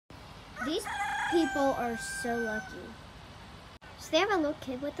These people are so lucky. So they have a little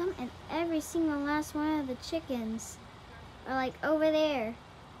kid with them, and every single last one of the chickens are like over there.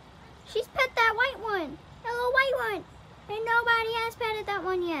 She's pet that white one, that little white one, and nobody has petted that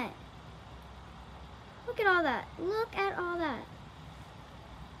one yet. Look at all that. Look at all that.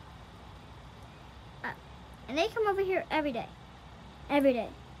 And they come over here every day. Every day.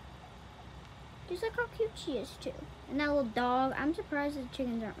 Just look how cute she is too. And that little dog. I'm surprised the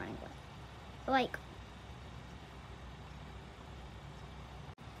chickens aren't running away. But like,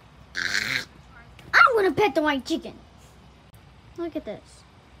 I want to pet the white chicken. Look at this.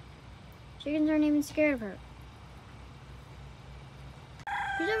 Chickens aren't even scared of her.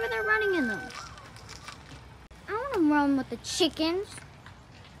 She's over there running in them. I want to run with the chickens.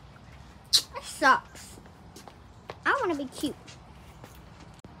 That sucks. I want to be cute.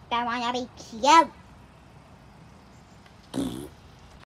 I want to be cute.